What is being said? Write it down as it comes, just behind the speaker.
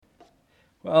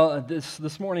Well,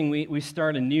 this morning we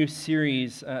start a new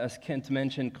series, as Kent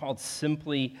mentioned, called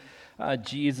Simply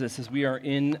Jesus, as we are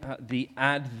in the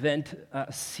Advent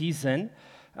season.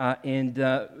 And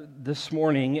this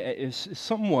morning is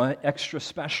somewhat extra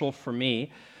special for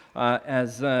me,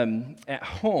 as at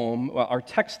home. Well, our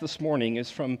text this morning is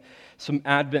from some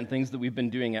Advent things that we've been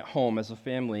doing at home as a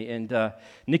family. And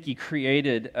Nikki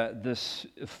created this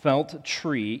felt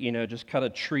tree, just cut a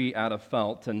tree out of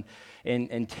felt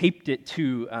and taped it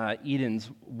to Eden's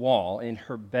wall in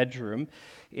her bedroom.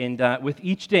 And with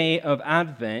each day of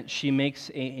Advent, she makes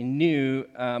a new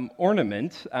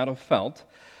ornament out of felt.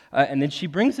 And then she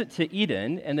brings it to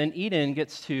Eden, and then Eden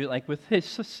gets to, with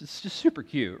his, it's just super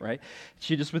cute, right?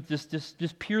 She just, with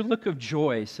this pure look of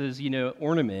joy, says,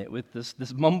 ornament with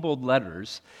this mumbled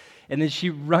letters. And then she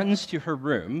runs to her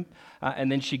room,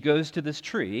 and then she goes to this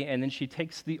tree, and then she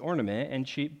takes the ornament and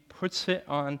she puts it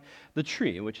on the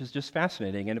tree, which is just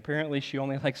fascinating. And apparently she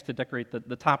only likes to decorate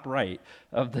the top right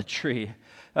of the tree.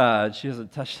 She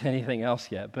hasn't touched anything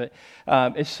else yet, but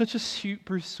it's such a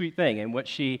super sweet thing. And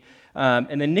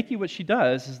and then Nikki, what she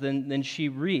does is then she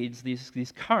reads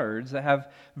these cards that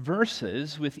have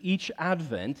verses with each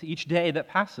Advent, each day that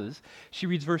passes. She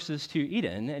reads verses to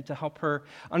Eden and to help her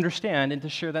understand and to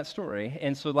share that story.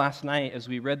 And so last night, as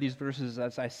we read these verses,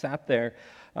 as I sat there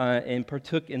and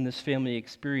partook in this family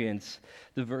experience,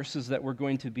 the verses that we're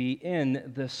going to be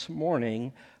in this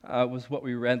morning was what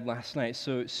we read last night.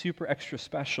 So super extra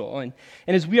special. And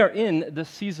as we are in the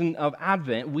season of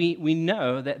Advent, we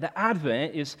know that the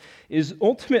Advent is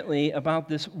ultimately about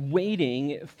this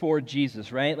waiting for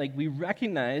Jesus, right? We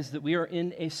recognize that we are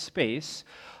in a space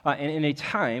and in a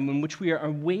time in which we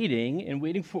are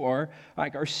waiting for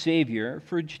our Savior,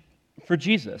 for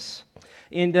Jesus.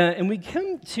 And we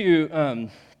come to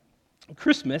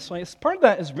Christmas, part of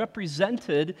that is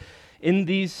represented in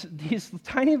these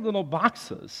tiny little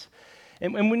boxes.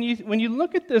 And when you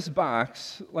look at this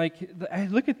box, I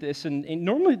look at this, and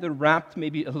normally they're wrapped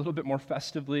maybe a little bit more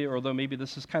festively, or although maybe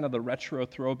this is kind of the retro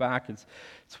throwback, it's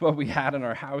what we had in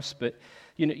our house. But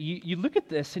you look at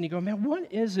this and you go, man,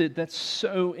 what is it that's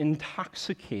so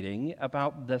intoxicating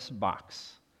about this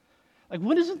box?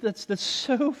 What is it that's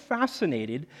so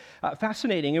fascinating,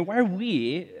 and why are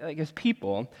we, as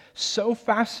people, so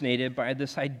fascinated by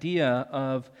this idea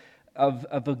of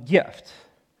a gift?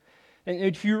 And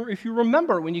if you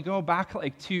remember, when you go back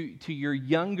to your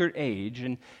younger age,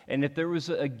 and if there was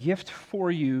a gift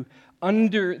for you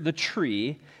under the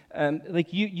tree,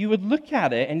 you would look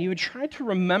at it and you would try to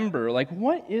remember,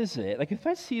 what is it? If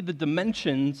I see the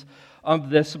dimensions of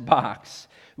this box,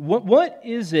 what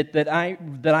is it that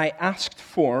I asked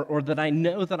for, or that I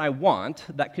know that I want,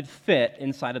 that could fit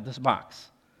inside of this box?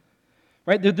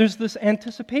 Right? There's this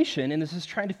anticipation, and this is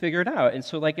trying to figure it out. And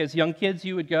so, as young kids,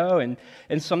 you would go, and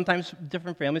sometimes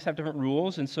different families have different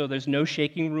rules, and so there's no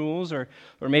shaking rules, or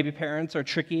maybe parents are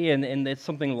tricky, and it's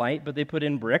something light, but they put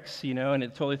in bricks, and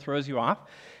it totally throws you off.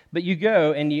 But you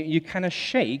go, and you kind of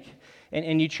shake,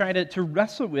 and you try to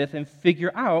wrestle with and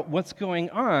figure out what's going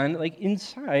on,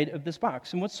 inside of this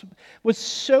box. And what's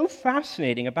so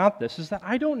fascinating about this is that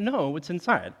I don't know what's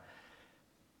inside.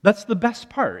 That's the best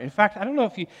part. In fact, I don't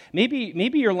know if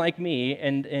maybe you're like me,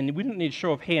 and we don't need a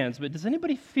show of hands, but does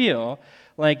anybody feel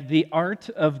like the art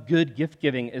of good gift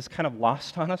giving is kind of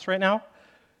lost on us right now?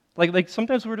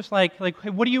 Sometimes we're just hey,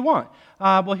 what do you want?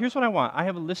 Well, here's what I want. I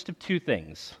have a list of 2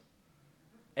 things.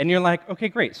 And you're like, okay,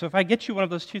 great. So if I get you one of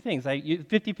those 2 things,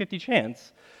 50-50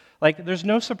 chance, there's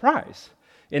no surprise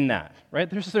in that, right?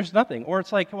 There's nothing. Or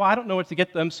it's well, I don't know what to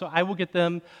get them, so I will get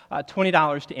them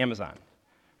 $20 to Amazon.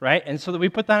 Right? And so that we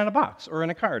put that in a box or in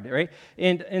a card, right?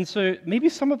 And so maybe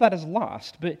some of that is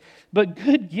lost, but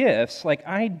good gifts,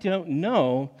 I don't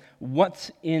know what's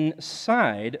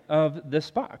inside of this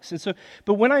box. And so,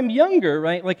 but when I'm younger,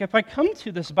 right, if I come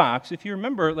to this box, if you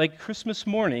remember, Christmas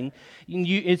morning,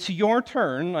 it's your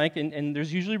turn, and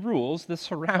there's usually rules that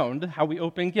surround how we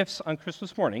open gifts on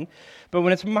Christmas morning. But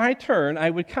when it's my turn, I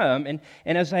would come, and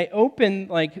as I open,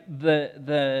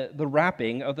 the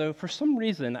wrapping, although for some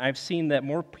reason I've seen that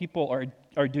more people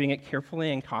are doing it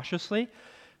carefully and cautiously,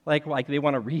 they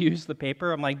want to reuse the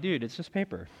paper. I'm like, dude, it's just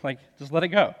paper. Just let it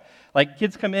go.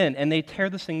 Kids come in and they tear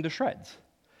this thing to shreds.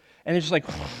 And it's just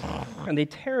and they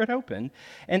tear it open.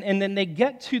 And then they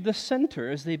get to the center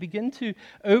as they begin to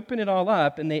open it all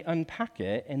up, and they unpack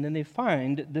it, and then they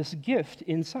find this gift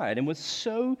inside. And what's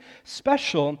so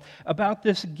special about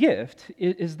this gift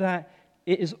is that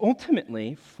it is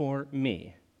ultimately for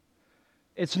me.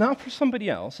 It's not for somebody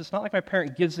else. It's not like my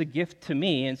parent gives a gift to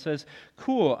me and says,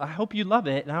 cool, I hope you love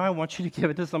it. Now I want you to give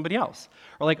it to somebody else.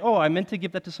 Or like, oh, I meant to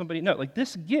give that to somebody. No, like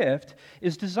this gift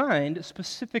is designed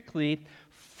specifically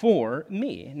for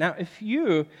me. Now, if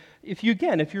you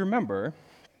remember,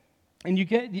 and you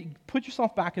put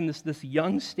yourself back in this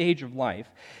young stage of life,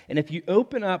 and if you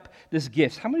open up this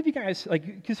gift, how many of you guys, like,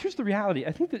 because here's the reality,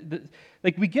 I think that,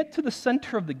 like, we get to the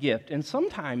center of the gift, and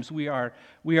sometimes we are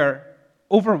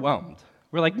overwhelmed.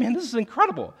 We're like, man, this is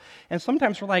incredible. And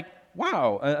sometimes we're like,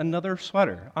 wow, another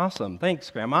sweater. Awesome. Thanks,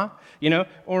 Grandma.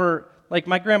 Or like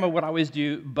my grandma would always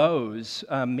do bows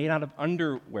made out of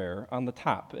underwear on the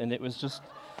top. And it was just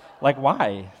like,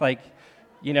 why? Like,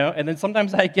 and then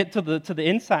sometimes I get to the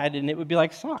inside and it would be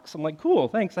like socks. I'm like, cool,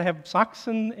 thanks. I have socks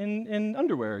and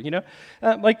underwear,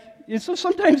 and so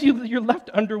sometimes you're left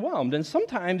underwhelmed. And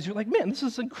sometimes you're like, man, this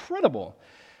is incredible.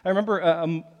 I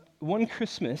remember one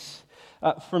Christmas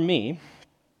for me,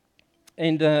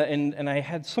 and I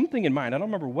had something in mind. I don't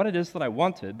remember what it is that I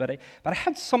wanted, but I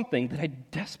had something that I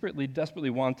desperately, desperately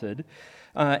wanted,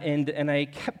 and I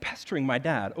kept pestering my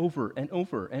dad over and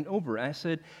over and over. And I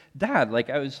said, Dad,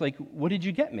 I was like, what did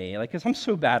you get me? Because I'm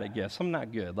so bad at gifts. I'm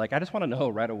not good. I just want to know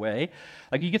right away.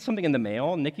 You get something in the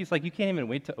mail, and Nikki's like, you can't even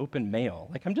wait to open mail.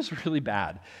 I'm just really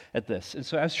bad at this. And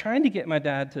so I was trying to get my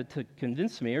dad to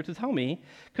convince me or to tell me,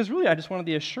 because really I just wanted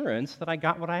the assurance that I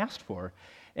got what I asked for.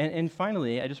 And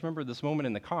finally, I just remember this moment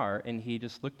in the car, and he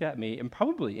just looked at me, and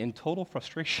probably in total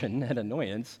frustration and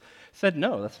annoyance, said,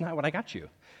 no, that's not what I got you.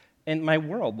 And my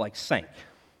world, sank.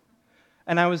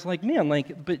 And I was like, man,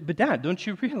 but Dad, don't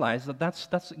you realize that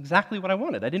that's exactly what I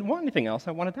wanted? I didn't want anything else.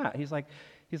 I wanted that. He's like,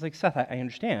 Seth, I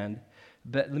understand,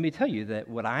 but let me tell you that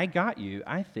what I got you,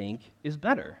 I think, is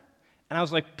better. And I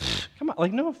was like, come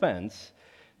on, no offense,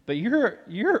 but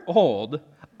you're old,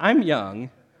 I'm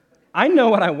young, I know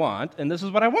what I want, and this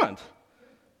is what I want.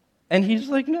 And he's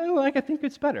like, no, I think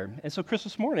it's better. And so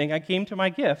Christmas morning, I came to my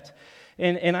gift,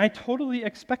 and I totally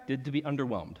expected to be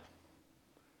underwhelmed.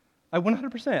 I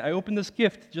 100%. I opened this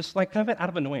gift just kind of out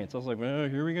of annoyance. I was like, well,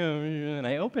 here we go. And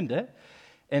I opened it,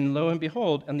 and lo and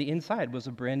behold, on the inside was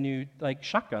a brand new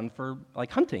shotgun for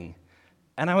hunting.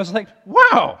 And I was like,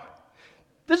 wow,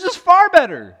 this is far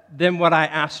better than what I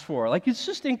asked for. It's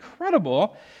just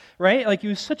incredible. Right? It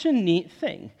was such a neat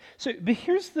thing. So, but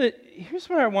here's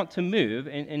where I want to move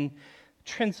and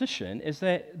transition is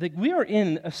that we are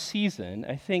in a season,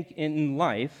 I think, in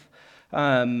life,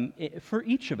 for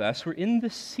each of us, we're in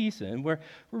this season where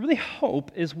really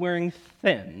hope is wearing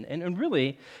thin. And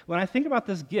really, when I think about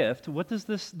this gift, what does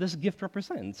this gift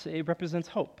represent? It represents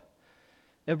hope.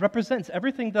 It represents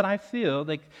everything that I feel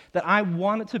that I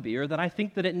want it to be or that I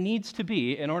think that it needs to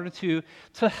be in order to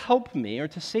help me or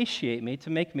to satiate me,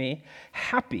 to make me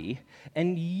happy.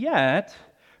 And yet,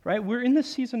 right, we're in this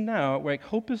season now where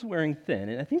hope is wearing thin.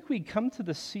 And I think we come to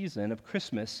the season of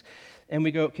Christmas and we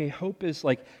go, okay, hope is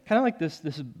kind of like this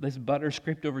butter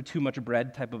scraped over too much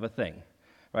bread type of a thing.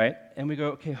 Right? And we go,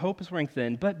 okay, hope is wearing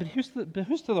thin. But here's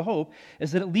the hope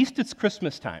is that at least it's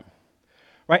Christmas time.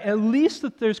 Right? At least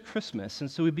that there's Christmas. And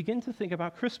so we begin to think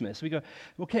about Christmas. We go,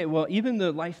 okay, well, even though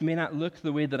life may not look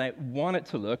the way that I want it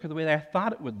to look or the way that I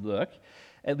thought it would look,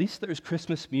 at least there's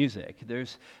Christmas music.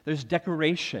 There's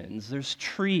decorations. There's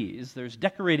trees. There's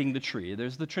decorating the tree.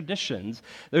 There's the traditions.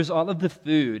 There's all of the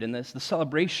food and there's the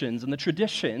celebrations and the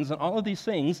traditions and all of these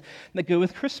things that go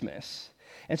with Christmas.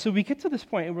 And so we get to this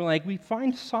point and we're we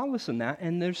find solace in that,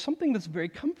 and there's something that's very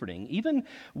comforting. Even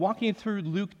walking through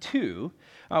Luke 2,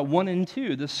 1 and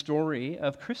 2, the story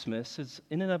of Christmas is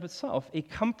in and of itself a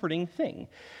comforting thing.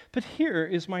 But here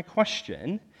is my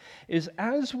question, is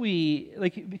as we,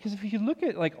 because if you look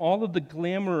at all of the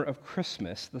glamour of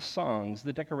Christmas, the songs,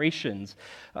 the decorations,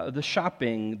 the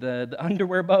shopping, the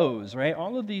underwear bows, right,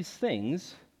 all of these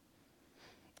things,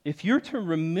 if you're to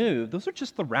remove, those are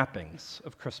just the wrappings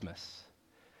of Christmas.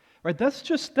 Right, that's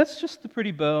just the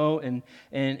pretty bow and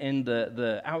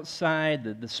the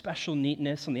outside, the special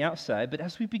neatness on the outside. But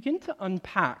as we begin to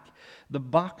unpack the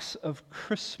box of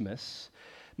Christmas,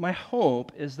 my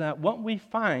hope is that what we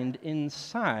find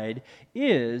inside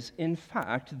is, in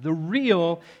fact, the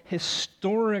real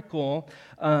historical,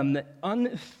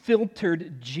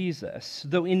 unfiltered Jesus,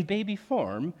 though in baby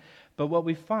form. But what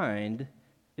we find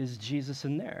is Jesus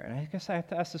in there. And I guess I have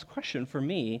to ask this question for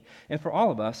me and for all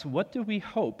of us: what do we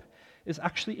hope is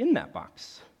actually in that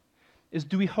box?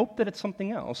 Do we hope that it's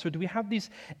something else? Or do we have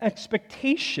these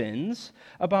expectations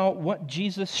about what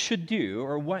Jesus should do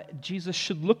or what Jesus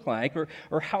should look like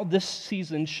or how this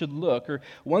season should look or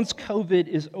once COVID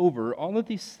is over, all of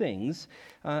these things,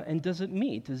 and does it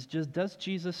meet? Does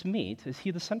Jesus meet? Is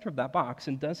he the center of that box,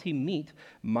 and does he meet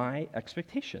my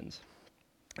expectations?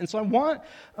 And so I want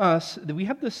us, that we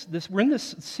have we're in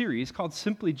this series called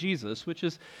Simply Jesus, which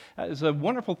is a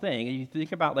wonderful thing. And you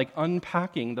think about like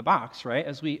unpacking the box, right?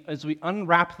 As we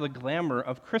unwrap the glamour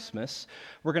of Christmas,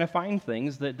 we're going to find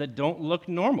things that don't look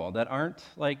normal, that aren't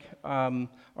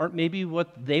maybe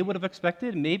what they would have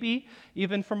expected, maybe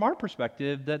even from our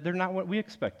perspective, that they're not what we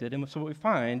expected. And so what we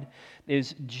find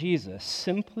is Jesus,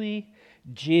 simply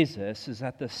Jesus, is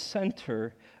at the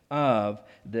center of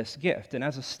this gift. And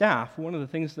as a staff, one of the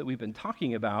things that we've been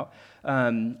talking about,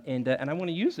 and I want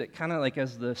to use it kind of like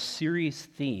as the series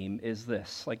theme, is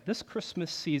this. Like this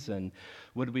Christmas season,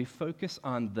 would we focus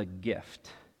on the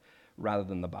gift rather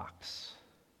than the box?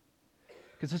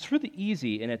 Because it's really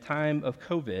easy in a time of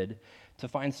COVID to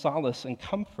find solace and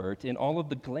comfort in all of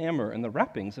the glamour and the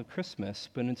wrappings of Christmas,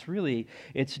 but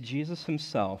it's Jesus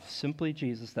himself, simply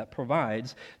Jesus, that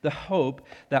provides the hope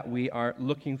that we are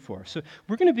looking for. So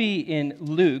we're going to be in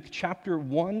Luke chapter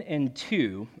 1 and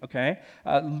 2, okay?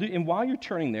 And while you're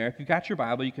turning there, if you've got your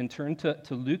Bible, you can turn to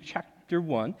Luke chapter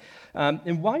 1.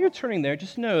 And while you're turning there,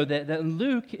 just know that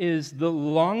Luke is the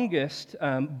longest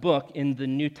book in the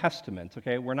New Testament,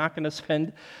 okay? We're not going to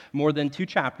spend more than 2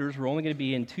 chapters. We're only going to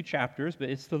be in 2 chapters, but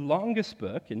it's the longest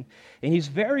book. And he's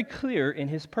very clear in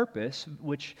his purpose,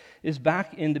 which is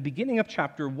back in the beginning of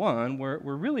chapter 1, where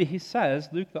really he says,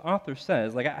 Luke, the author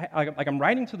says, I'm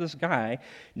writing to this guy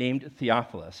named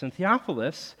Theophilus. And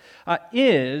Theophilus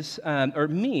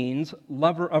means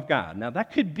lover of God. Now,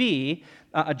 that could be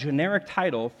a generic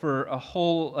title for a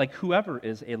whole, like whoever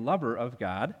is a lover of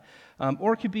God,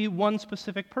 or it could be one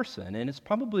specific person, and it's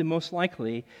probably most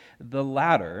likely the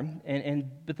latter.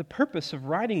 But the purpose of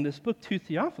writing this book to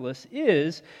Theophilus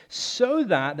is so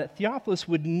that Theophilus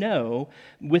would know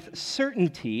with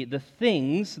certainty the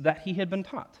things that he had been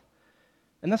taught.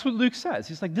 And that's what Luke says.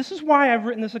 He's like, this is why I've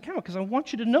written this account, because I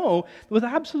want you to know with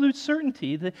absolute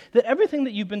certainty that everything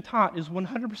that you've been taught is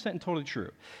 100% and totally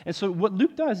true. And so what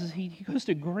Luke does is he goes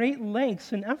to great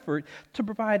lengths and effort to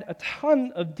provide a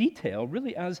ton of detail,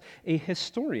 really as a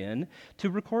historian,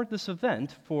 to record this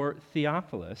event for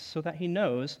Theophilus so that he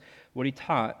knows what he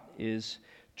taught is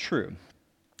true.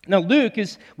 Now,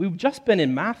 we've just been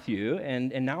in Matthew,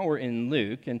 and now we're in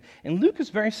Luke, and Luke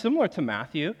is very similar to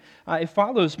Matthew. It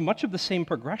follows much of the same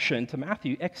progression to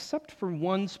Matthew, except for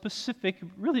one specific,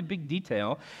 really big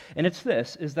detail, and it's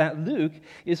this, is that Luke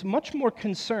is much more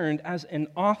concerned as an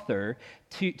author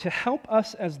to help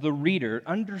us as the reader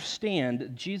understand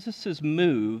Jesus'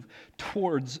 move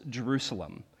towards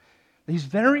Jerusalem. He's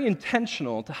very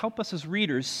intentional to help us as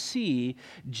readers see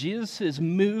Jesus'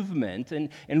 movement and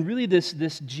really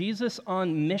this Jesus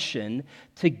on mission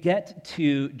to get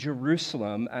to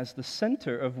Jerusalem as the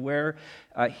center of where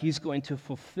he's going to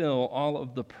fulfill all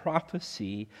of the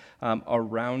prophecy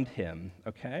around him,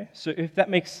 okay? So if that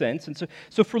makes sense. And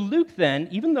so for Luke then,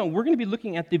 even though we're going to be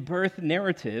looking at the birth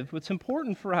narrative, what's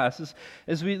important for us is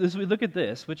as we look at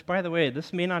this, which by the way,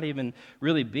 this may not even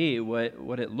really be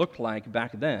what it looked like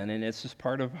back then, and it's just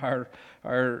part of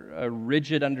our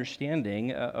rigid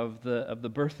understanding of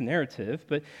the birth narrative.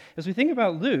 But as we think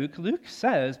about Luke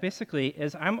says basically,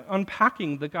 as I'm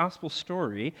unpacking the gospel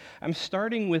story, I'm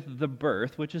starting with the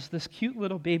birth, which is this cute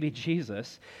little baby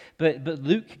Jesus, but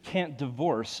Luke can't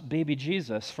divorce baby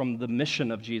Jesus from the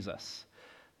mission of Jesus.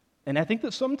 And I think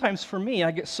that sometimes for me,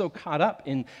 I get so caught up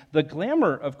in the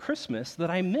glamour of Christmas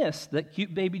that I miss that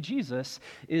cute baby Jesus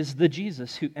is the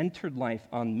Jesus who entered life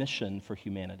on mission for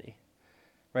humanity.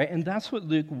 Right? And that's what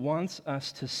Luke wants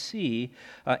us to see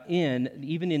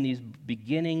even in these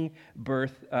beginning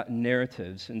birth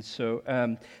narratives. And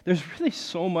so there's really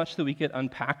so much that we could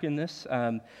unpack in this,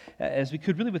 as we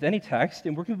could really with any text,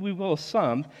 and we will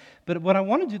some. But what I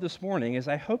want to do this morning is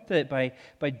I hope that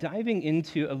by diving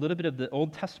into a little bit of the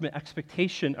Old Testament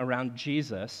expectation around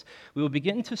Jesus, we will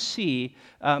begin to see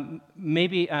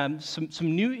maybe some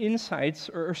new insights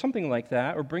or something like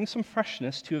that, or bring some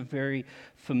freshness to a very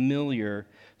familiar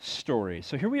story.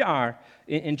 So here we are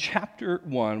in chapter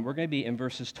 1. We're going to be in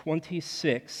verses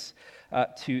 26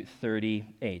 to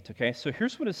 38. Okay, so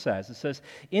here's what it says. It says,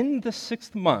 in the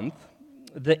 6th month,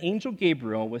 the angel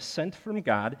Gabriel was sent from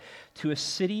God to a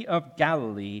city of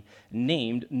Galilee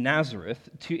named Nazareth,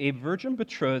 to a virgin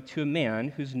betrothed to a man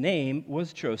whose name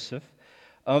was Joseph,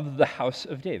 of the house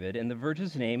of David. And the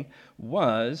virgin's name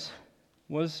was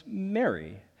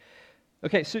Mary.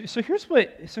 Okay, so here's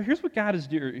what God is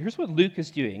doing. Here's what Luke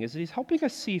is doing, is he's helping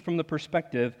us see from the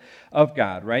perspective of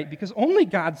God, right? Because only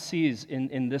God sees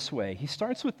in this way. He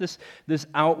starts with this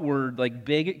outward, like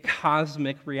big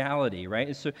cosmic reality, right?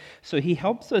 And so he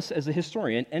helps us as a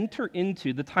historian enter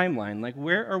into the timeline. Like,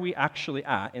 where are we actually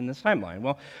at in this timeline?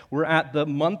 Well, we're at the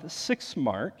month 6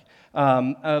 mark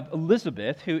of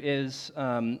Elizabeth, who is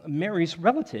Mary's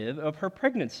relative of her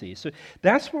pregnancy. So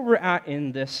that's where we're at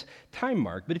in this time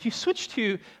mark. But if you switch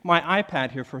to my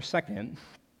iPad here for a second,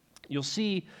 you'll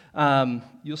see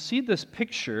this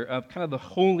picture of kind of the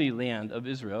Holy Land of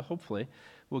Israel. Hopefully,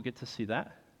 we'll get to see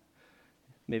that.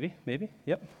 Maybe,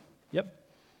 yep,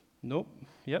 nope,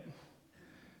 yep.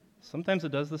 Sometimes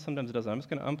it does this, sometimes it doesn't. I'm just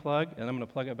going to unplug, and I'm going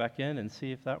to plug it back in and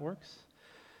see if that works.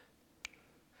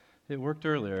 It worked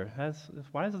earlier.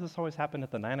 Why does this always happen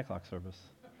at the 9 o'clock service?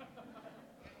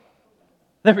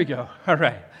 There we go. All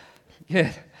right.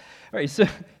 Good. All right, so,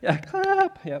 yeah,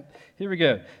 clap. Yep. Here we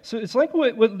go. So it's like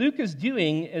what Luke is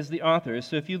doing as the author.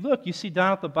 So if you look, you see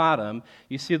down at the bottom,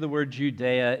 you see the word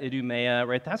Judea, Idumea,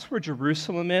 right? That's where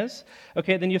Jerusalem is.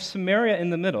 Okay, then you have Samaria in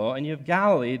the middle, and you have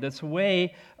Galilee that's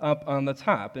way up on the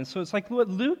top. And so it's like what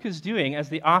Luke is doing as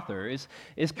the author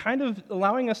is kind of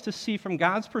allowing us to see from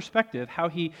God's perspective how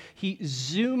he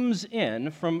zooms in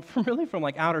from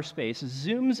like outer space,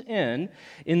 zooms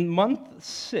in month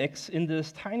 6 into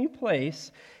this tiny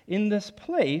place, in this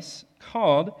place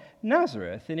called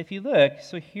Nazareth. And if you look,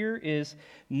 so here is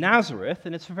Nazareth,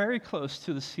 and it's very close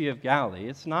to the Sea of Galilee.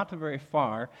 It's not very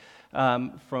far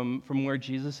from where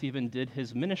Jesus even did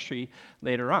his ministry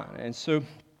later on. And so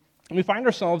we find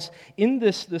ourselves in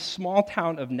this small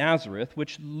town of Nazareth,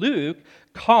 which Luke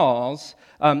calls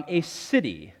a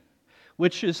city,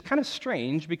 which is kind of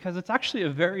strange because it's actually a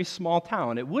very small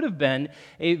town. It would have been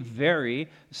a very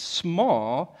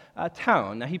small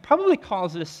town. Now, he probably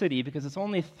calls it a city because it's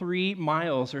only 3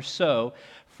 miles or so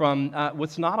from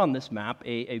what's not on this map,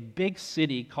 a big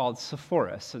city called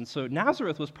Sepphoris. And so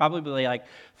Nazareth was probably like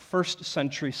first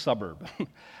century suburb,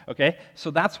 okay? So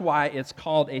that's why it's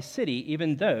called a city,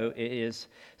 even though it is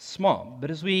small. But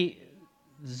as we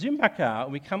zoom back out,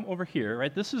 we come over here,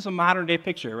 right? This is a modern day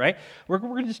picture, right? We're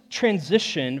going to just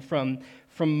transition from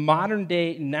modern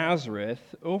day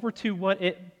Nazareth over to what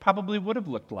it probably would have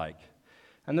looked like.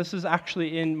 And this is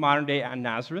actually in modern day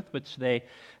Nazareth, which they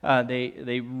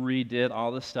redid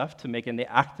all this stuff to make, and they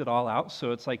acted all out.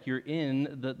 So it's like you're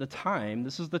in the time.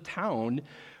 This is the town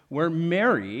where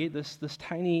Mary, this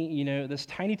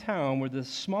tiny town where this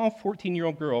small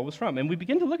 14-year-old girl was from. And we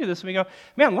begin to look at this and we go,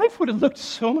 man, life would have looked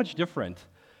so much different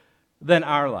than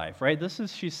our life, right?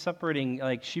 She's separating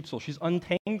like sheep's wool. She's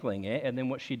untangling it, and then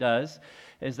what she does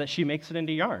is that she makes it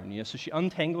into yarn. So she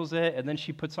untangles it, and then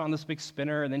she puts on this big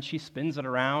spinner, and then she spins it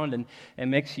around and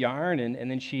makes yarn,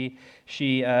 and then she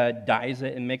dyes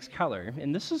it and makes color.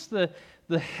 And this is the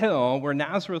hill where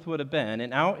Nazareth would have been,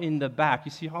 and out in the back,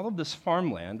 you see all of this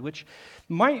farmland, which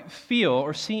might feel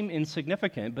or seem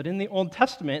insignificant, but in the Old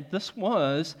Testament, this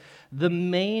was the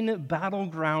main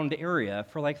battleground area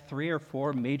for like 3 or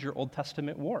 4 major Old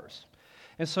Testament wars.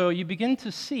 And so you begin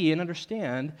to see and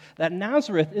understand that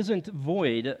Nazareth isn't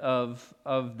void of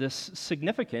this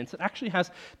significance. It actually has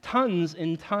tons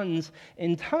and tons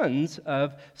and tons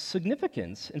of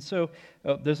significance. And so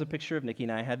there's a picture of Nikki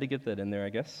and I had to get that in there, I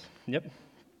guess. Yep.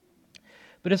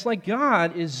 But it's like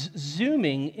God is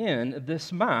zooming in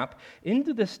this map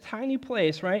into this tiny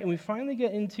place, right? And we finally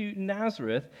get into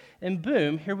Nazareth, and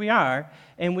boom, here we are,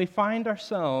 and we find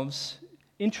ourselves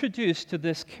introduced to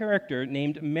this character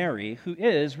named Mary, who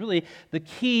is really the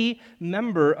key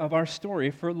member of our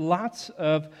story for lots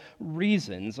of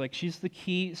reasons. Like, she's the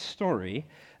key story,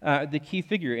 the key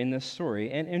figure in this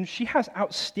story, and she has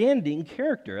outstanding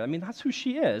character. I mean, that's who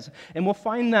she is, and we'll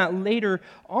find that later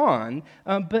on.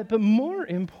 But more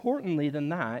importantly than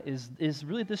that is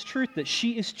really this truth that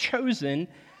she is chosen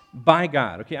by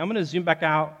God. Okay, I'm going to zoom back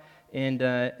out. And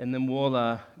then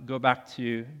we'll go back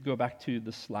to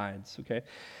the slides, okay?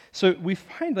 So we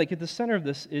find, like, at the center of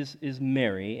this is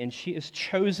Mary, and she is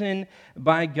chosen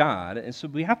by God. And so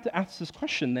we have to ask this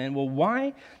question then, well,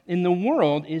 why in the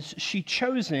world is she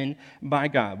chosen by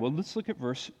God? Well, let's look at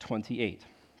verse 28.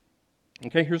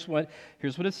 Okay, here's what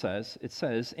it says. It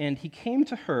says, "And he came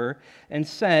to her and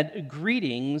said,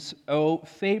 'Greetings, O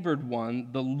favored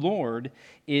one, the Lord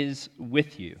is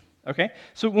with you.'" Okay,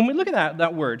 so when we look at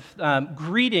that word,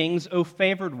 greetings, O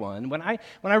favored one, when I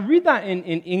read that in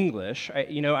English,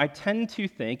 I tend to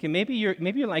think, and maybe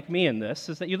you're like me in this,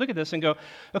 is that you look at this and go,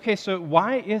 okay, so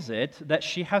why is it that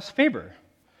she has favor?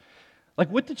 Like,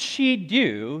 what did she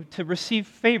do to receive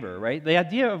favor, right? The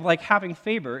idea of, like, having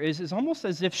favor is almost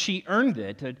as if she earned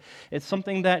it. It's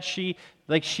something that she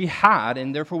like she had,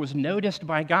 and therefore was noticed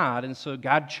by God, and so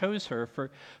God chose her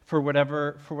for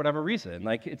whatever reason.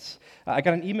 Like I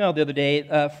got an email the other day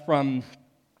from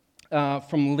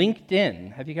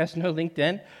LinkedIn. Have you guys know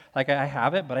LinkedIn? Like I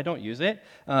have it, but I don't use it.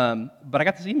 But I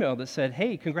got this email that said,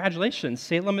 "Hey, congratulations,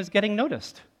 Salem is getting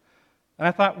noticed." And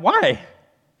I thought, why?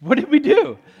 What did we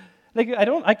do? I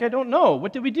don't know.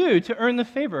 What did we do to earn the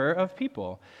favor of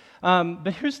people?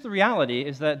 But here's the reality: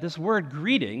 is that this word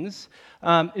greetings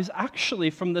is actually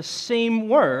from the same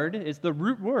word. Is the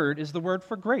root word is the word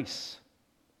for grace.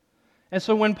 And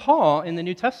so when Paul in the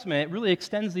New Testament really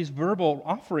extends these verbal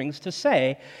offerings to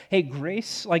say, hey,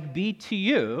 grace be to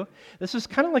you, this is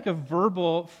kind of like a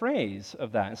verbal phrase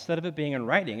of that. Instead of it being in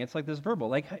writing, it's like this verbal,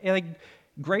 like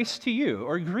grace to you,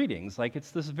 or greetings. Like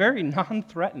it's this very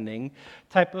non-threatening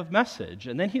type of message.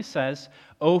 And then he says,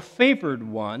 "O favored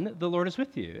one, the Lord is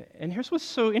with you." And here's what's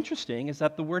so interesting is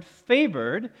that the word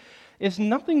favored is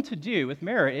nothing to do with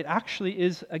merit. It actually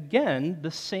is, again,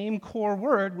 the same core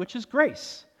word, which is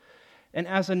grace. And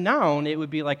as a noun, it would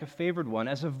be like a favored one.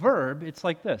 As a verb, it's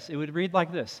like this. It would read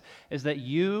like this, is that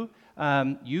you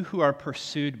who are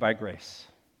pursued by grace.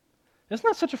 Isn't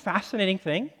that such a fascinating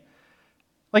thing?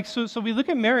 So we look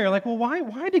at Mary, we're like, well,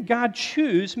 why did God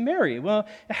choose Mary? Well,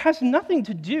 it has nothing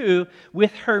to do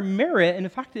with her merit. And in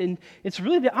fact, it's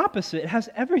really the opposite. It has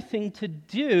everything to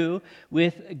do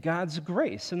with God's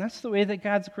grace. And that's the way that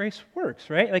God's grace works,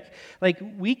 right? Like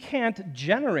we can't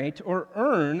generate or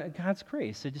earn God's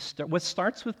grace. What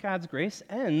starts with God's grace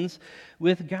ends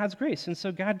with God's grace. And so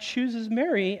God chooses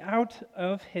Mary out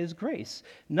of his grace.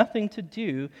 Nothing to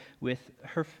do with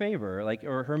her favor,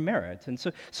 or her merit. And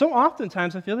so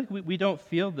oftentimes I feel like we don't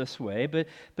feel this way,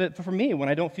 but for me, when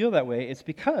I don't feel that way, it's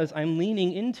because I'm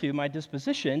leaning into my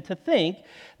disposition to think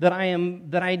that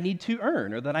I need to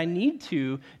earn, or that I need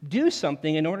to do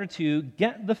something in order to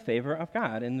get the favor of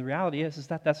God. And the reality is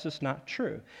that that's just not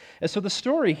true. And so the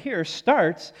story here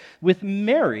starts with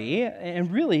Mary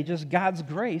and really just God's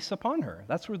grace upon her.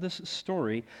 That's where this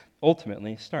story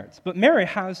ultimately starts. But Mary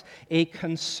has a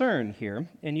concern here,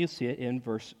 and you see it in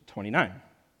verse 29.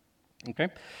 Okay?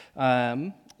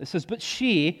 It says, "But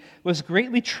she was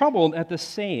greatly troubled at the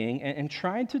saying and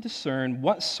tried to discern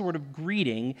what sort of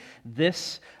greeting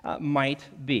this might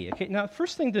be." Okay, now,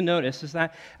 first thing to notice is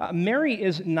that Mary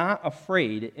is not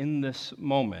afraid in this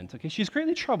moment. Okay, she's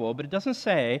greatly troubled, but it doesn't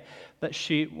say that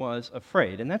she was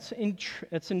afraid. And that's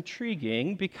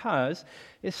intriguing because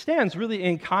it stands really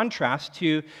in contrast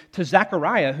to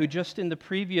Zechariah, who just in the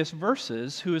previous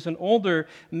verses, who is an older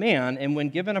man, and when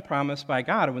given a promise by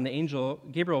God, or when the angel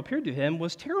Gabriel appeared to him,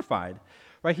 was terrified,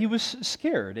 right? He was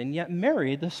scared. And yet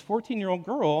Mary, this 14-year-old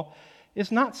girl,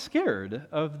 is not scared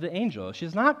of the angel.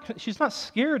 She's not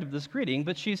scared of this greeting,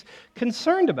 but she's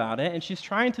concerned about it, and she's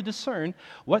trying to discern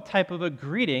what type of a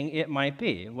greeting it might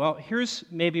be. Well, here's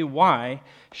maybe why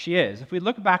she is. If we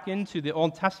look back into the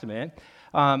Old Testament,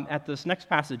 at this next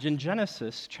passage in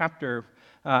Genesis chapter,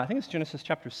 I think it's Genesis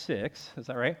chapter 6, is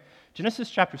that right? Genesis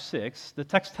chapter 6, the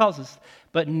text tells us,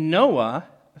 "But Noah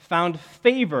found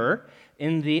favor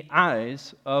in the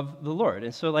eyes of the Lord."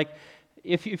 And so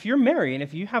if you're Mary and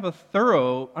if you have a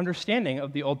thorough understanding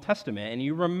of the Old Testament and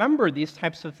you remember these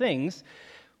types of things,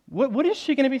 what is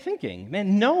she going to be thinking?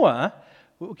 Man, Noah.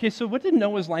 Okay, so what did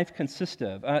Noah's life consist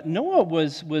of? Noah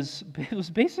was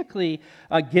basically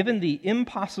given the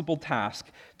impossible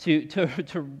task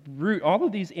to root all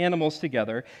of these animals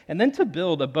together and then to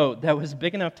build a boat that was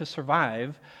big enough to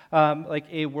survive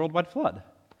a worldwide flood.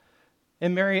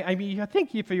 And Mary, I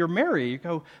think if you're Mary, you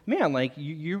go, man,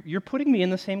 you're putting me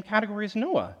in the same category as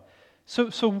Noah.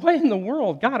 So what in the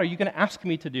world, God, are you going to ask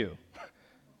me to do?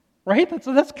 Right?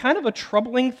 That's kind of a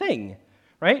troubling thing,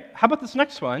 right? How about this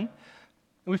next one?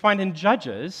 We find in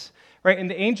Judges, right? And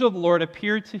the angel of the Lord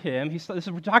appeared to him.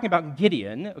 We're talking about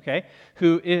Gideon, okay,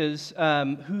 who's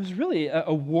really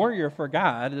a warrior for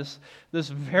God. This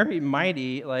very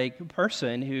mighty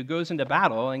person who goes into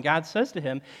battle, and God says to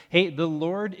him, "Hey, the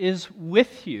Lord is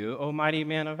with you, O mighty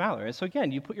man of valor." And so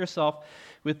again, you put yourself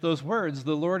with those words,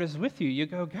 "The Lord is with you." You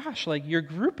go, gosh, you're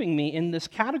grouping me in this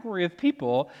category of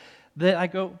people that I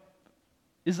go,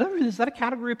 is that a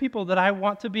category of people that I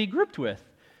want to be grouped with?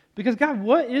 Because, God,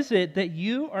 what is it that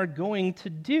you are going to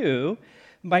do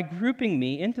by grouping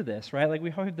me into this, right?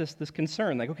 We have this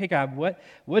concern, okay, God,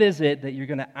 what is it that you're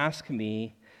going to ask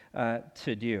me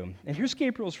to do? And here's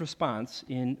Gabriel's response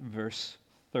in verse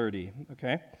 30,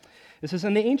 okay? It says,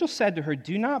 "And the angel said to her,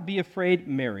 'Do not be afraid,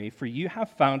 Mary, for you have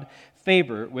found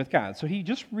favor with God.'" So he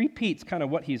just repeats kind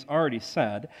of what he's already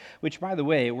said, which, by the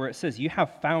way, where it says you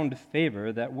have found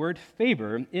favor, that word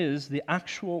favor is the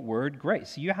actual word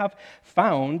grace. You have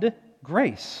found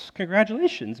grace.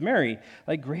 Congratulations, Mary.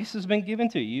 Like, grace has been given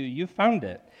to you. You found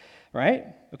it, right?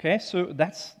 Okay, so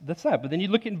that's that. But then you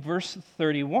look at verse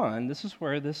 31. This is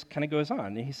where this kind of goes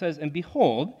on. And he says, and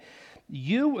behold,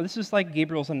 this is like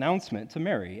Gabriel's announcement to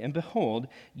Mary, and behold,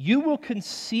 you will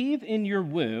conceive in your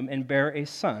womb and bear a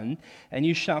son, and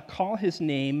you shall call his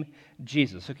name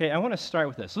Jesus. Okay, I want to start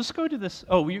with this. Let's go to this.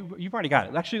 Oh, you've already got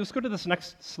it. Actually, let's go to this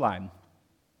next slide.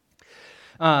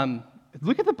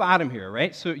 Look at the bottom here,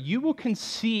 right? So you will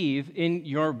conceive in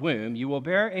your womb, you will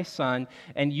bear a son,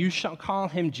 and you shall call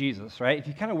him Jesus, right? If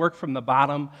you kind of work from the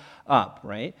bottom up,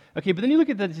 right? Okay, but then you look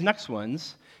at these next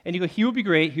ones, and you go, he will be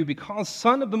great, he will be called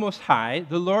Son of the Most High,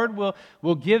 the Lord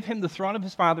will give him the throne of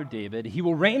his father David, he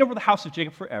will reign over the house of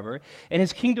Jacob forever, and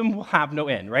his kingdom will have no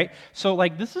end, right? So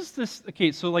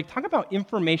talk about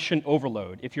information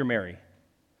overload if you're Mary.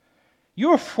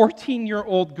 You're a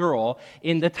 14-year-old girl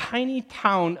in the tiny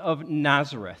town of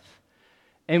Nazareth.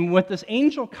 And what this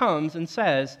angel comes and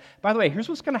says, by the way, here's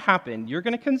what's going to happen. You're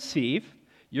going to conceive,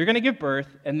 you're going to give birth,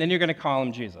 and then you're going to call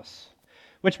him Jesus.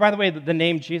 Which, by the way, the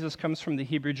name Jesus comes from the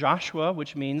Hebrew Joshua,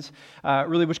 which means,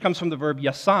 which comes from the verb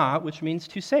yasa, which means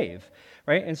to save,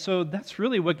 right? And so that's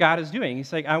really what God is doing.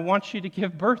 He's like, I want you to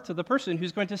give birth to the person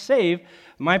who's going to save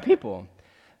my people.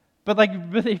 But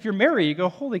if you're Mary, you go,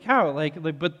 holy cow,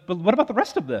 but what about the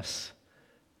rest of this?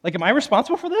 Like, am I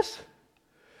responsible for this?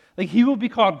 Like, he will be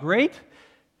called great.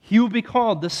 He will be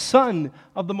called the Son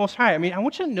of the Most High. I mean, I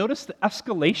want you to notice the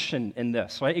escalation in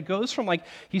this, right? It goes from,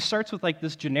 he starts with,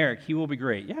 this generic, he will be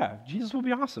great. Yeah, Jesus will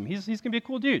be awesome. He's going to be a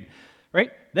cool dude,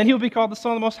 right? Then he will be called the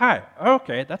Son of the Most High.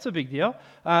 Okay, that's a big deal.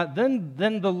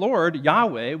 Then the Lord,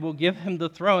 Yahweh, will give him the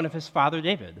throne of his father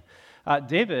David.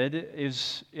 David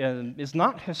is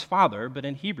not his father, but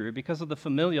in Hebrew, because of the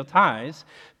familial ties,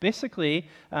 basically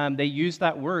they use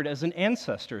that word as an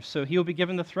ancestor. So he will be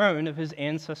given the throne of his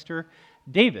ancestor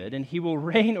David, and he will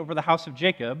reign over the house of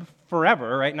Jacob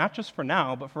forever, right? Not just for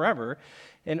now, but forever.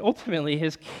 And ultimately,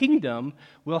 his kingdom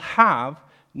will have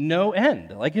no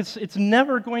end. It's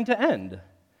never going to end.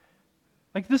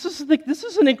 This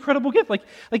is an incredible gift.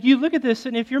 You look at this,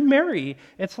 and if you're Mary,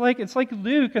 it's like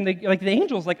Luke and the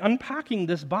angels unpacking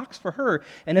this box for her.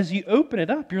 And as you open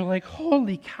it up, you're like,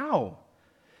 holy cow!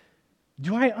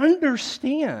 Do I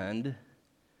understand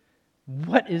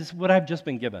what I've just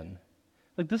been given?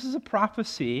 This is a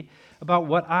prophecy about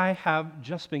what I have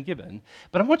just been given.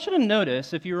 But I want you to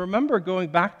notice, if you remember going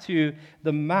back to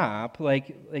the map,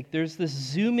 there's this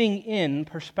zooming in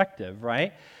perspective,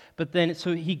 right? But then,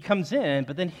 so he comes in,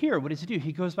 but then here, what does he do?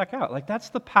 He goes back out. That's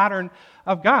the pattern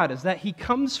of God, is that he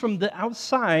comes from the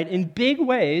outside in big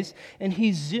ways, and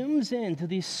he zooms into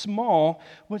these small,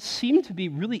 what seem to be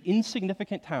really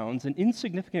insignificant towns and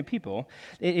insignificant people,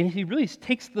 and he really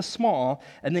takes the small,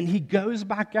 and then he goes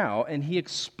back out, and he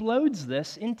explodes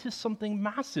this into something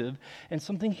massive and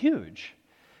something huge.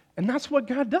 And that's what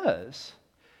God does,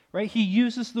 right? He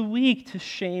uses the weak to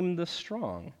shame the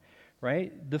strong.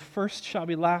 Right? The first shall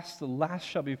be last, the last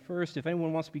shall be first. If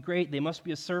anyone wants to be great, they must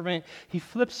be a servant. He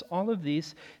flips all of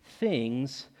these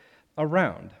things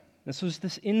around. And so it's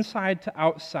this inside to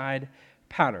outside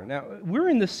pattern. Now, we're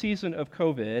in the season of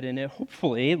COVID, and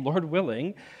hopefully, Lord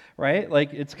willing, right,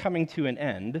 it's coming to an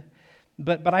end.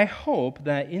 But I hope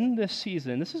that in this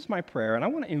season, this is my prayer, and I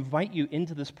want to invite you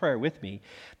into this prayer with me,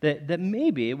 that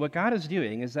maybe what God is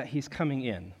doing is that he's coming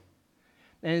in.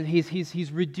 And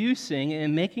he's reducing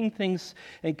and making things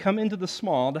and come into the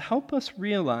small to help us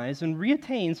realize and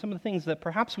reattain some of the things that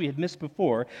perhaps we had missed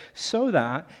before, so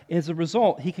that as a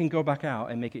result, he can go back out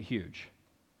and make it huge.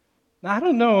 Now, I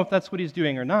don't know if that's what he's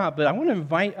doing or not, but I want to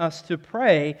invite us to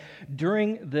pray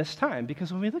during this time,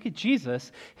 because when we look at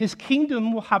Jesus, his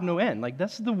kingdom will have no end.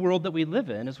 That's the world that we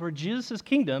live in, is where Jesus'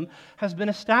 kingdom has been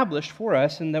established for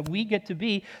us, and that we get to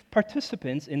be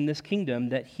participants in this kingdom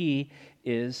that he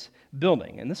is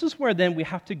building. And this is where then we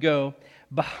have to go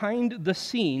behind the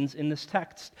scenes in this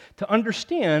text to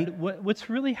understand what's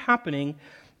really happening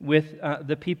with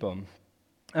the people.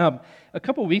 A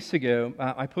couple weeks ago,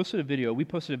 we posted a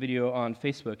video on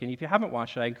Facebook, and if you haven't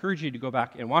watched it, I encourage you to go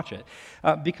back and watch it,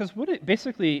 because what it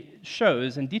basically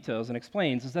shows and details and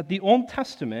explains is that the Old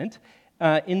Testament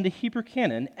in the Hebrew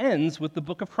canon ends with the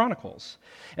book of Chronicles.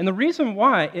 And the reason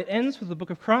why it ends with the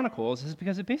book of Chronicles is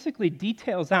because it basically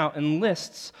details out and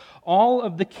lists all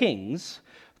of the kings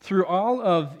through all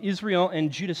of Israel and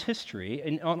Judah's history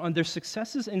and on their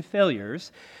successes and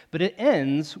failures, but it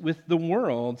ends with the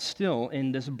world still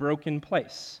in this broken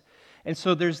place. And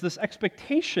so there's this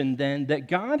expectation then that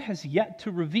God has yet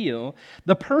to reveal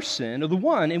the person or the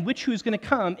one in which who's going to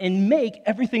come and make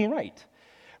everything right.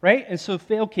 right? And so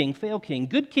fail king,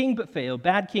 good king but fail,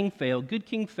 bad king fail, good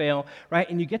king fail, right?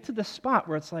 And you get to this spot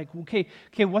where it's like, okay,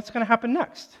 what's going to happen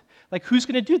next? Like, who's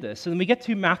going to do this? And then we get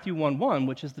to Matthew 1:1,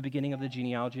 which is the beginning of the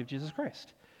genealogy of Jesus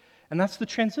Christ. And that's the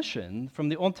transition from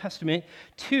the Old Testament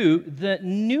to the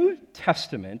New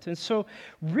Testament. And so,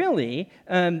 really,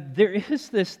 there is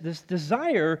this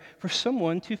desire for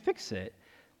someone to fix it.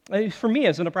 For me,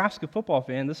 as a Nebraska football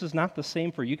fan, this is not the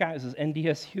same for you guys as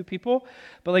NDSU people.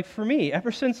 But like for me,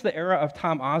 ever since the era of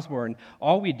Tom Osborne,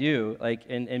 all we do, like,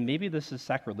 and maybe this is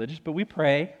sacrilegious, but we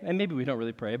pray, and maybe we don't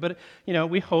really pray, but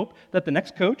we hope that the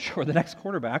next coach or the next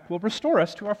quarterback will restore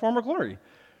us to our former glory.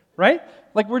 Right?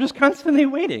 Like, we're just constantly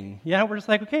waiting. Yeah, we're just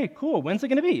like, okay, cool, when's it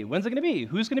going to be? When's it going to be?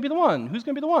 Who's going to be the one? Who's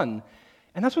going to be the one?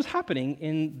 And that's what's happening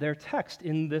in their text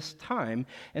in this time.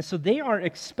 And so they are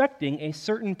expecting a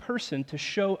certain person to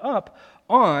show up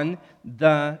on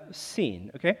the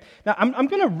scene, okay? Now, I'm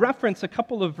going to reference a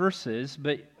couple of verses,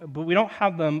 but we don't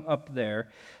have them up there.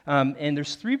 And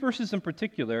there's 3 verses in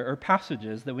particular, or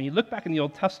passages, that when you look back in the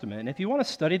Old Testament, and if you want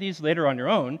to study these later on your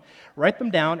own, write them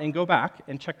down and go back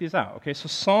and check these out, okay? So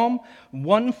Psalm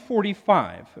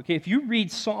 145, okay? If you read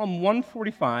Psalm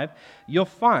 145, you'll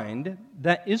find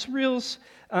that Israel's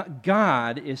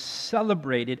God is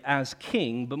celebrated as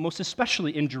king, but most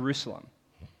especially in Jerusalem,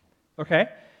 okay?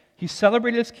 He's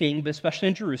celebrated as king, but especially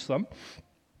in Jerusalem.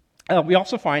 We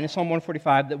also find in Psalm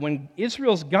 145 that when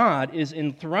Israel's God is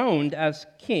enthroned as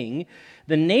king,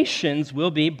 the nations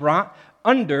will be brought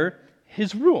under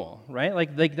his rule, right?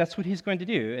 Like that's what he's going to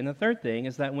do. And the third thing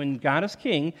is that when God is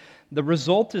king, the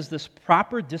result is this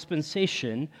proper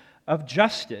dispensation of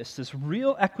justice, this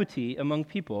real equity among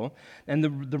people, and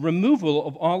the removal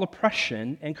of all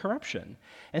oppression and corruption.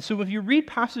 And so if you read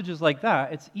passages like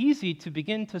that, it's easy to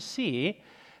begin to see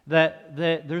that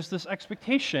there's this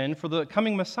expectation for the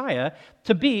coming Messiah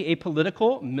to be a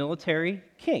political, military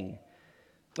king.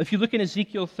 If you look in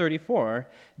Ezekiel 34,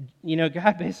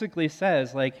 God basically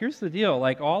says, like, here's the deal,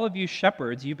 like, all of you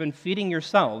shepherds, you've been feeding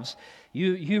yourselves.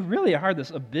 You really are this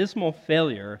abysmal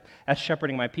failure at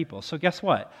shepherding my people. So guess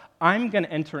what? I'm going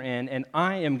to enter in, and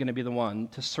I am going to be the one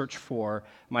to search for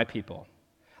my people.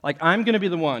 Like, I'm going to be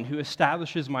the one who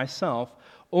establishes myself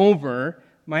over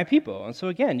my people. And so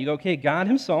again, you go, okay, God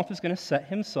himself is going to set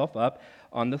himself up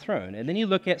on the throne. And then you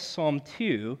look at Psalm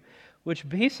 2, which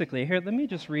basically, here, let me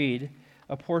just read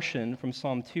a portion from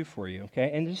Psalm 2 for you,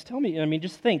 okay? And just tell me,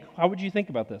 just think, how would you think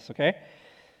about this, okay?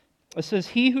 It says,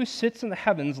 "He who sits in the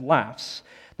heavens laughs.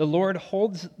 The Lord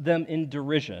holds them in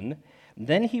derision.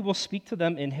 Then he will speak to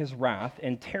them in his wrath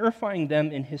and terrifying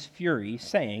them in his fury,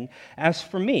 saying, as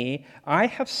for me, I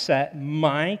have set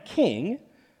my king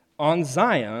on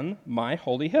Zion, my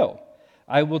holy hill.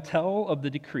 I will tell of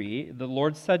the decree. The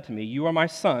Lord said to me, you are my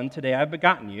son. Today I have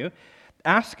begotten you.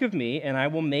 Ask of me, and I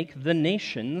will make the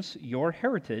nations your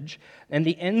heritage, and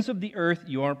the ends of the earth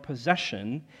your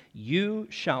possession. You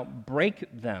shall break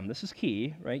them." This is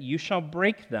key, right? "You shall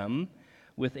break them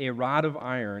with a rod of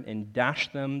iron and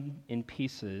dash them in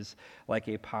pieces like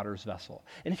a potter's vessel."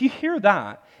 And if you hear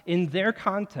that in their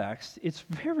context, it's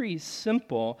very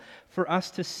simple for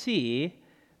us to see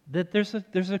that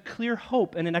there's a clear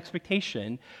hope and an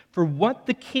expectation for what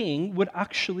the king would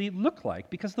actually look like,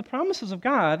 because the promises of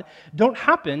God don't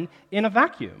happen in a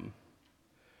vacuum,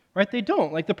 right? They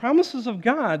don't. Like, the promises of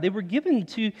God, they were given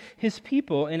to his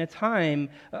people in a time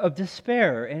of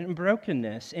despair and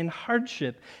brokenness and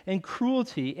hardship and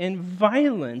cruelty and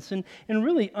violence and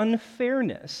really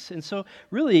unfairness. And so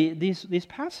really these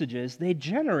passages, they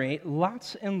generate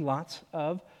lots and lots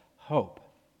of hope.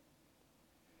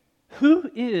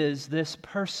 Who is this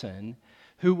person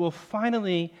who will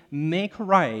finally make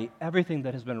right everything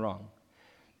that has been wrong?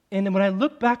 And when I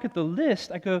look back at the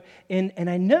list, I go, and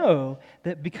I know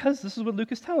that because this is what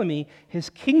Luke is telling me, his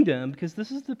kingdom, because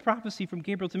this is the prophecy from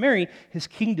Gabriel to Mary, his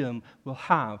kingdom will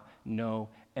have no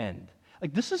end.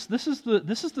 Like, this is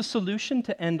the solution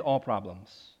to end all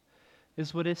problems,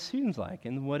 is what it seems like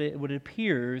and what it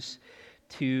appears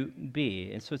to be.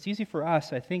 And so it's easy for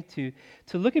us, I think, to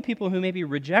look at people who maybe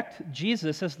reject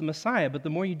Jesus as the Messiah, but the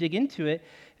more you dig into it,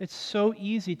 it's so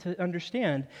easy to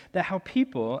understand that how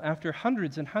people, after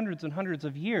hundreds and hundreds and hundreds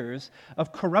of years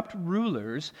of corrupt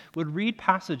rulers, would read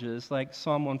passages like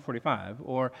Psalm 145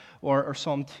 or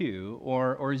Psalm 2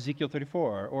 or Ezekiel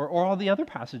 34 or all the other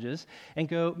passages and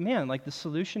go, man, like, the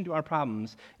solution to our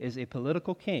problems is a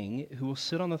political king who will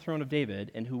sit on the throne of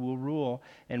David and who will rule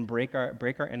and break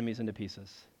our enemies into pieces.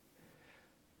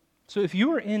 So if you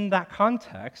were in that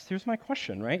context, here's my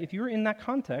question, right? If you were in that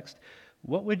context,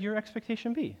 what would your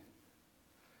expectation be?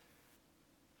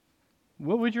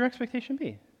 What would your expectation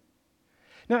be?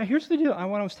 Now, here's the deal. I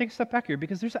want to take a step back here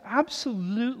because there's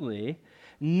absolutely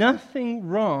nothing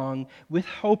wrong with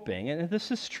hoping, and this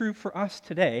is true for us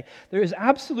today. There is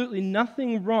absolutely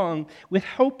nothing wrong with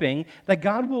hoping that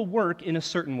God will work in a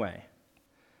certain way.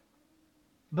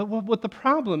 But what the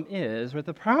problem is, right,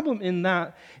 the problem in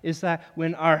that is that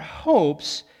when our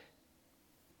hopes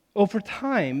over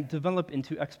time develop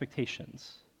into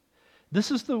expectations. This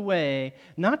is the way,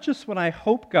 not just what I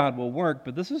hope God will work,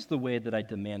 but this is the way that I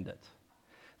demand it.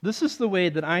 This is the way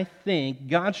that I think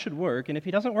God should work, and if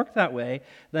he doesn't work that way,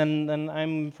 then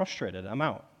I'm frustrated. I'm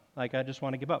out. Like, I just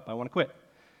want to give up. I want to quit.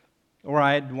 Or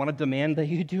I want to demand that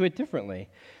you do it differently.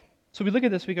 So we look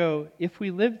at this, we go, if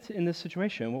we lived in this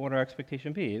situation, what would our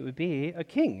expectation be? It would be a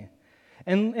king.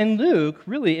 And Luke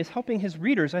really is helping his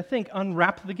readers, I think,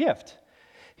 unwrap the gift.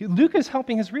 Luke is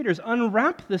helping his readers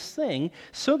unwrap this thing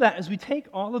so that as we take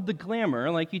all of the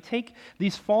glamour, like you take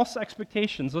these false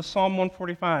expectations of Psalm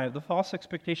 145, the false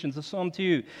expectations of Psalm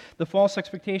 2, the false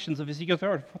expectations of Ezekiel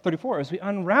 34, as we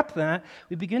unwrap that,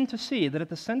 we begin to see that at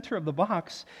the center of the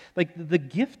box, like the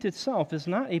gift itself is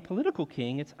not a political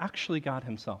king, it's actually God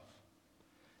himself.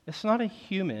 It's not a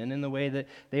human in the way that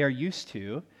they are used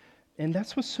to. And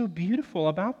that's what's so beautiful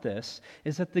about this,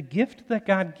 is that the gift that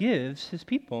God gives his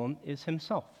people is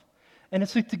himself. And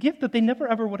it's a gift that they never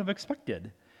ever would have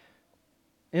expected.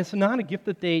 And it's not a gift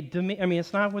that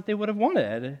it's not what they would have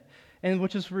wanted. And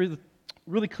which is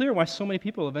really clear why so many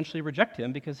people eventually reject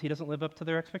him, because he doesn't live up to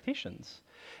their expectations.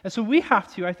 And so we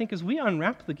have to, I think, as we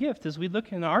unwrap the gift, as we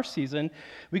look in our season,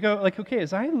 we go like, okay,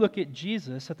 as I look at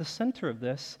Jesus at the center of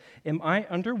this, am I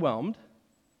underwhelmed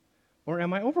or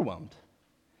am I overwhelmed?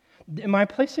 Am I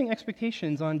placing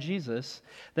expectations on Jesus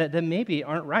that maybe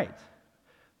aren't right?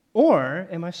 Or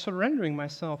am I surrendering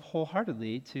myself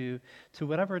wholeheartedly to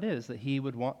whatever it is that he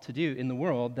would want to do in the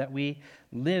world that we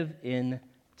live in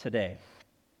today?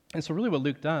 And so really what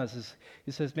Luke does is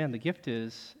he says, man, the gift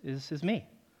is me.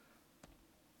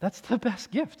 That's the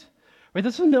best gift. Right?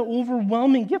 This is an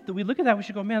overwhelming gift that we look at that, we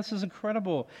should go, man, this is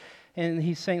incredible. And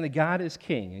he's saying that God is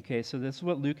king. Okay, so this is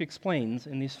what Luke explains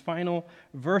in these final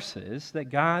verses, that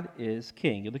God is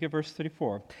king. You look at verse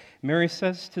 34. Mary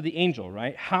says to the angel,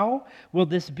 right, how will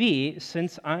this be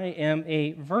since I am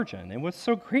a virgin? And what's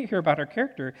so great here about her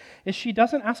character is she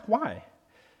doesn't ask why.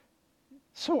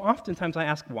 So oftentimes I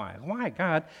ask why. Why,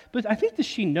 God? But I think that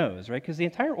she knows, right? Because the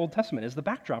entire Old Testament is the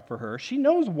backdrop for her. She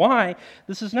knows why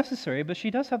this is necessary, but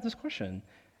she does have this question.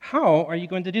 How are you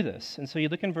going to do this? And so you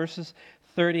look in verses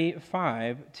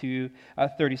 35 to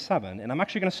 37. And I'm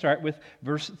actually going to start with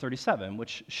verse 37,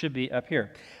 which should be up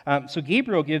here. So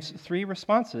Gabriel gives three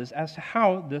responses as to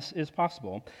how this is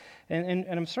possible. And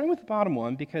I'm starting with the bottom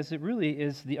one because it really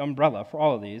is the umbrella for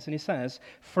all of these. And he says,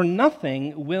 for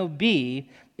nothing will be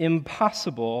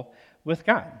impossible with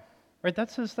God. Right?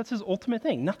 That's his ultimate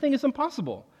thing. Nothing is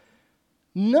impossible.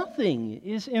 Nothing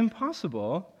is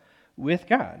impossible with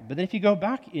God. But then if you go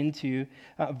back into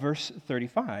verse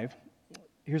 35,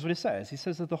 here's what it says. He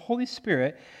says that the Holy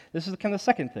Spirit, this is kind of the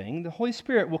second thing, the Holy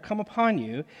Spirit will come upon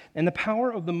you, and the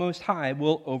power of the Most High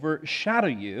will overshadow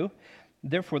you.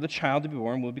 Therefore, the child to be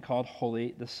born will be called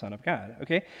Holy, the Son of God.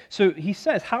 Okay? So he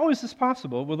says, how is this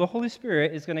possible? Well, the Holy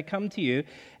Spirit is going to come to you,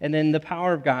 and then the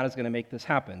power of God is going to make this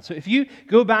happen. So if you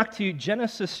go back to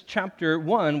Genesis chapter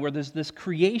 1, where there's this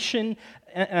creation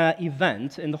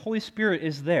event, and the Holy Spirit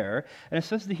is there, and it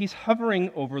says that he's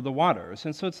hovering over the waters.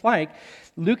 And so it's like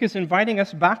Luke is inviting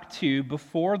us back to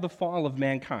before the fall of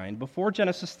mankind, before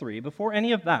Genesis 3, before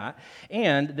any of that,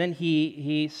 and then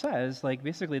he says, like,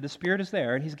 basically the Spirit is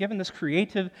there, and he's given this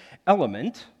creative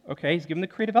element, okay, he's given the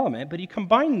creative element, but you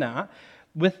combine that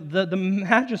with the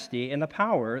majesty and the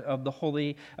power of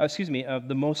of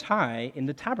the Most High in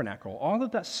the tabernacle. All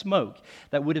of that smoke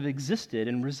that would have existed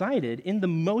and resided in the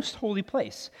most holy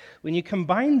place. When you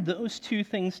combine those two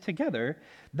things together,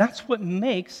 that's what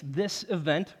makes this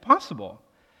event possible.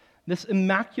 This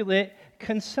immaculate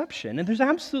conception. And there's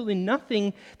absolutely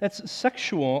nothing that's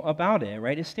sexual about it,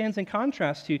 right? It stands in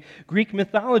contrast to Greek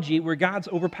mythology where gods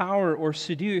overpower or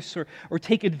seduce or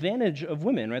take advantage of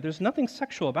women, right? There's nothing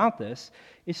sexual about this.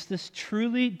 It's this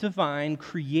truly divine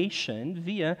creation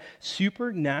via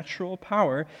supernatural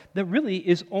power that really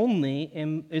is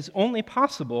only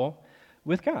possible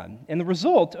with God. And the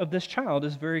result of this child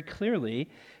is very clearly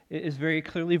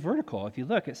vertical. If you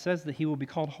look, it says that he will be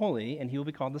called holy and he will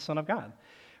be called the Son of God.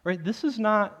 Right? This is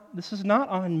not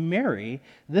on Mary.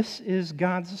 This is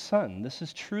God's Son. This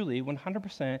is truly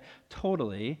 100%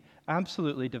 totally,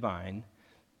 absolutely divine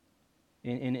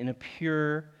in a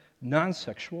pure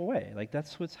non-sexual way. Like,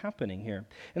 that's what's happening here.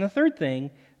 And the third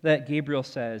thing that Gabriel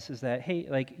says is that, hey,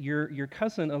 like, your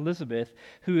cousin Elizabeth,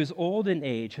 who is old in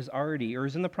age, has already, or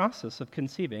is in the process of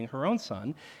conceiving her own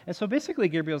son. And so basically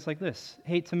Gabriel's like this,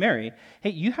 hey, to Mary,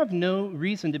 hey, you have no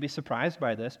reason to be surprised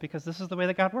by this because this is the way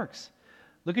that God works.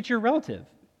 Look at your relative.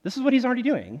 This is what he's already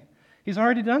doing. He's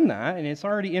already done that, and it's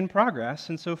already in progress.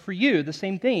 And so for you, the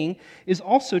same thing is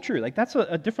also true. Like, that's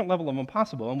a different level of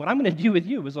impossible. And what I'm going to do with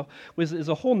you is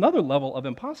a whole nother level of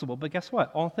impossible. But guess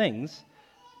what? All things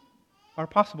are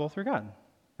possible through God.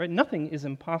 Right? Nothing is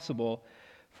impossible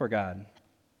for God.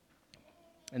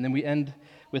 And then we end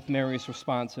with Mary's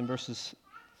response in verses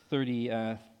 38.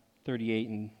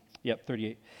 And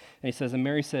he says, and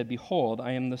Mary said, behold,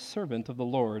 I am the servant of the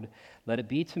Lord. Let it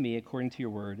be to me according to your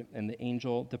word. And the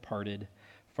angel departed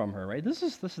from her, right? This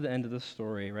is the end of the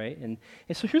story, right? And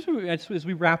so here's what as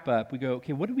we wrap up, we go,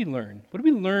 okay, what did we learn? What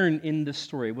did we learn in this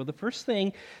story? Well, the first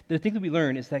thing that I think that we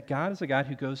learn is that God is a God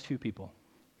who goes to people.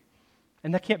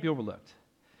 And that can't be overlooked.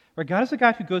 Right? God is a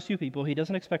God who goes to people. He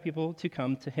doesn't expect people to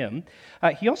come to him.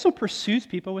 He also pursues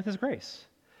people with his grace.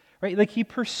 Right? Like, he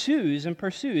pursues and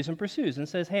pursues and pursues and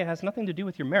says, hey, it has nothing to do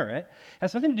with your merit. It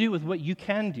has nothing to do with what you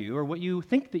can do or what you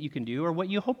think that you can do or what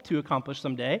you hope to accomplish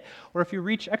someday. Or if you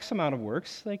reach X amount of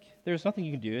works, like, there's nothing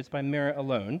you can do. It's by merit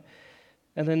alone.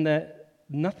 And then that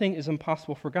nothing is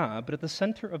impossible for God. But at the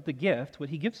center of the gift, what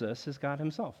he gives us is God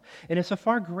himself. And it's a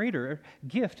far greater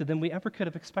gift than we ever could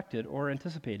have expected or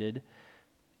anticipated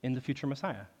in the future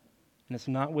Messiah. And it's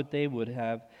not what they would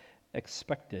have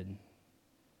expected.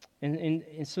 And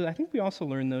so I think we also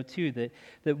learn, though, too,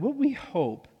 that what we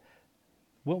hope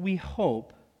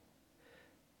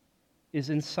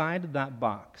is inside of that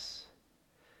box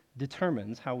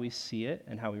determines how we see it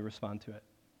and how we respond to it.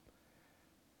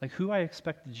 Like, who I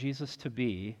expect Jesus to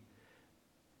be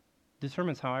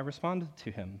determines how I respond to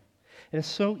him. And it's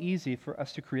so easy for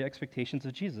us to create expectations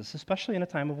of Jesus, especially in a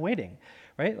time of waiting,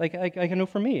 right? Like I know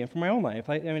for me and for my own life.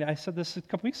 I mean, I said this a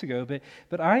couple weeks ago,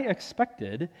 but I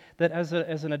expected that as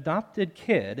an adopted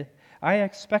kid, I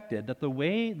expected that the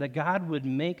way that God would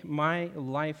make my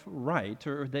life right,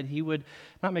 or that he would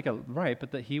not make it right,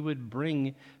 but that he would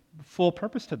bring full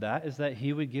purpose to that, is that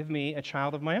he would give me a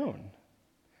child of my own.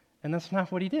 And that's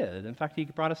not what he did. In fact, he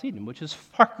brought us Eden, which is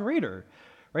far greater.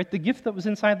 Right? The gift that was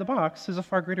inside the box is a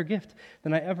far greater gift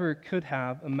than I ever could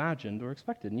have imagined or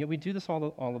expected. And yet we do this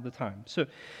all of the time. So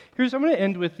I'm going to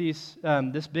end with this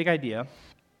big idea.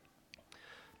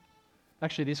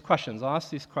 Actually, these questions. I'll ask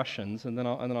these questions and then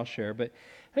I'll share. But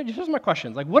hey, here's my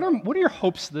questions. Like, what are your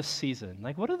hopes this season?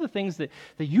 Like, what are the things that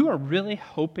you are really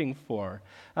hoping for?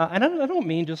 And I don't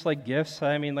mean just like gifts.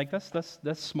 I mean, like, that's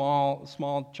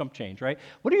small chump change, right?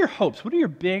 What are your hopes? What are your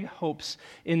big hopes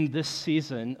in this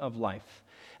season of life?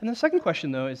 And the second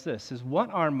question, though, is this, what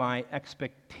are my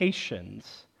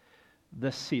expectations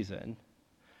this season?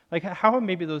 Like, how have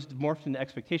maybe those morphed into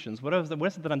expectations? What is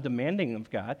it that I'm demanding of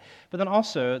God? But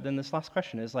then this last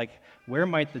question is, like, where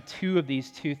might the two of these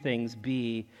two things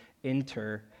be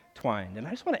intertwined? And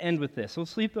I just want to end with this. So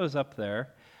let's leave those up there.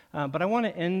 But I want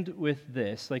to end with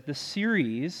this. Like, the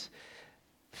series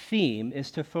theme is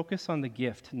to focus on the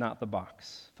gift, not the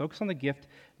box. Focus on the gift,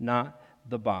 not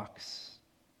the box.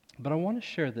 But I want to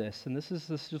share this, and this is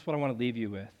just what I want to leave you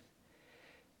with.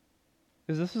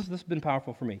 Because this has been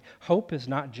powerful for me. Hope is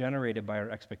not generated by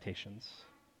our expectations.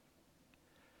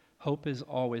 Hope is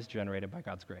always generated by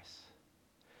God's grace.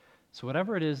 So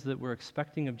whatever it is that we're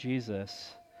expecting of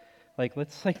Jesus,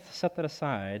 let's set that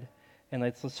aside, and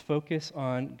let's focus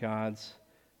on God's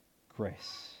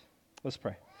grace. Let's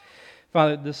pray.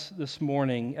 Father, this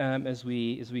morning, as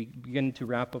we begin to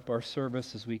wrap up our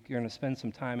service, as we're going to spend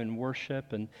some time in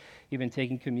worship and even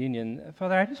taking communion,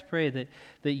 Father, I just pray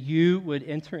that you would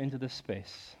enter into this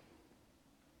space.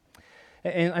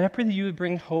 And I pray that you would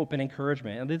bring hope and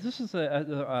encouragement. And this is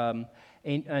a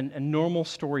normal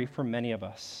story for many of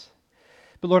us.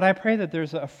 But Lord, I pray that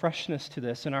there's a freshness to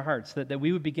this in our hearts, that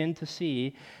we would begin to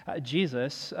see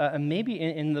Jesus maybe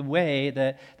in the way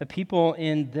that the people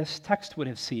in this text would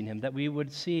have seen him, that we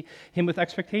would see him with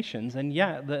expectations. And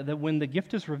yet, that when the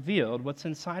gift is revealed, what's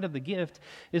inside of the gift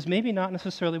is maybe not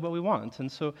necessarily what we want,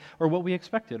 and so, or what we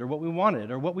expected, or what we wanted,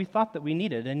 or what we thought that we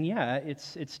needed. And yet,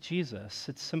 it's Jesus.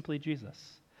 It's simply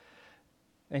Jesus.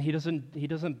 And he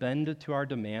doesn't bend to our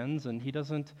demands, and he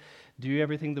doesn't do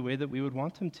everything the way that we would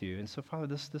want him to. And so, Father,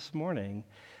 this morning,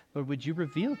 Lord, would you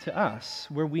reveal to us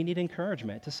where we need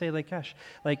encouragement to say,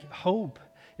 hope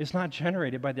is not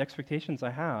generated by the expectations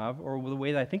I have or the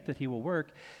way that I think that he will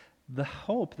work. The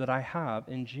hope that I have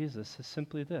in Jesus is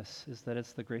simply this, is that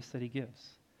it's the grace that he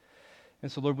gives.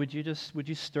 And so, Lord, would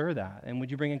you stir that, and would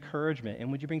you bring encouragement,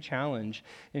 and would you bring challenge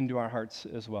into our hearts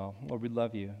as well? Lord, we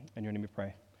love you. In your name we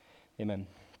pray. Amen.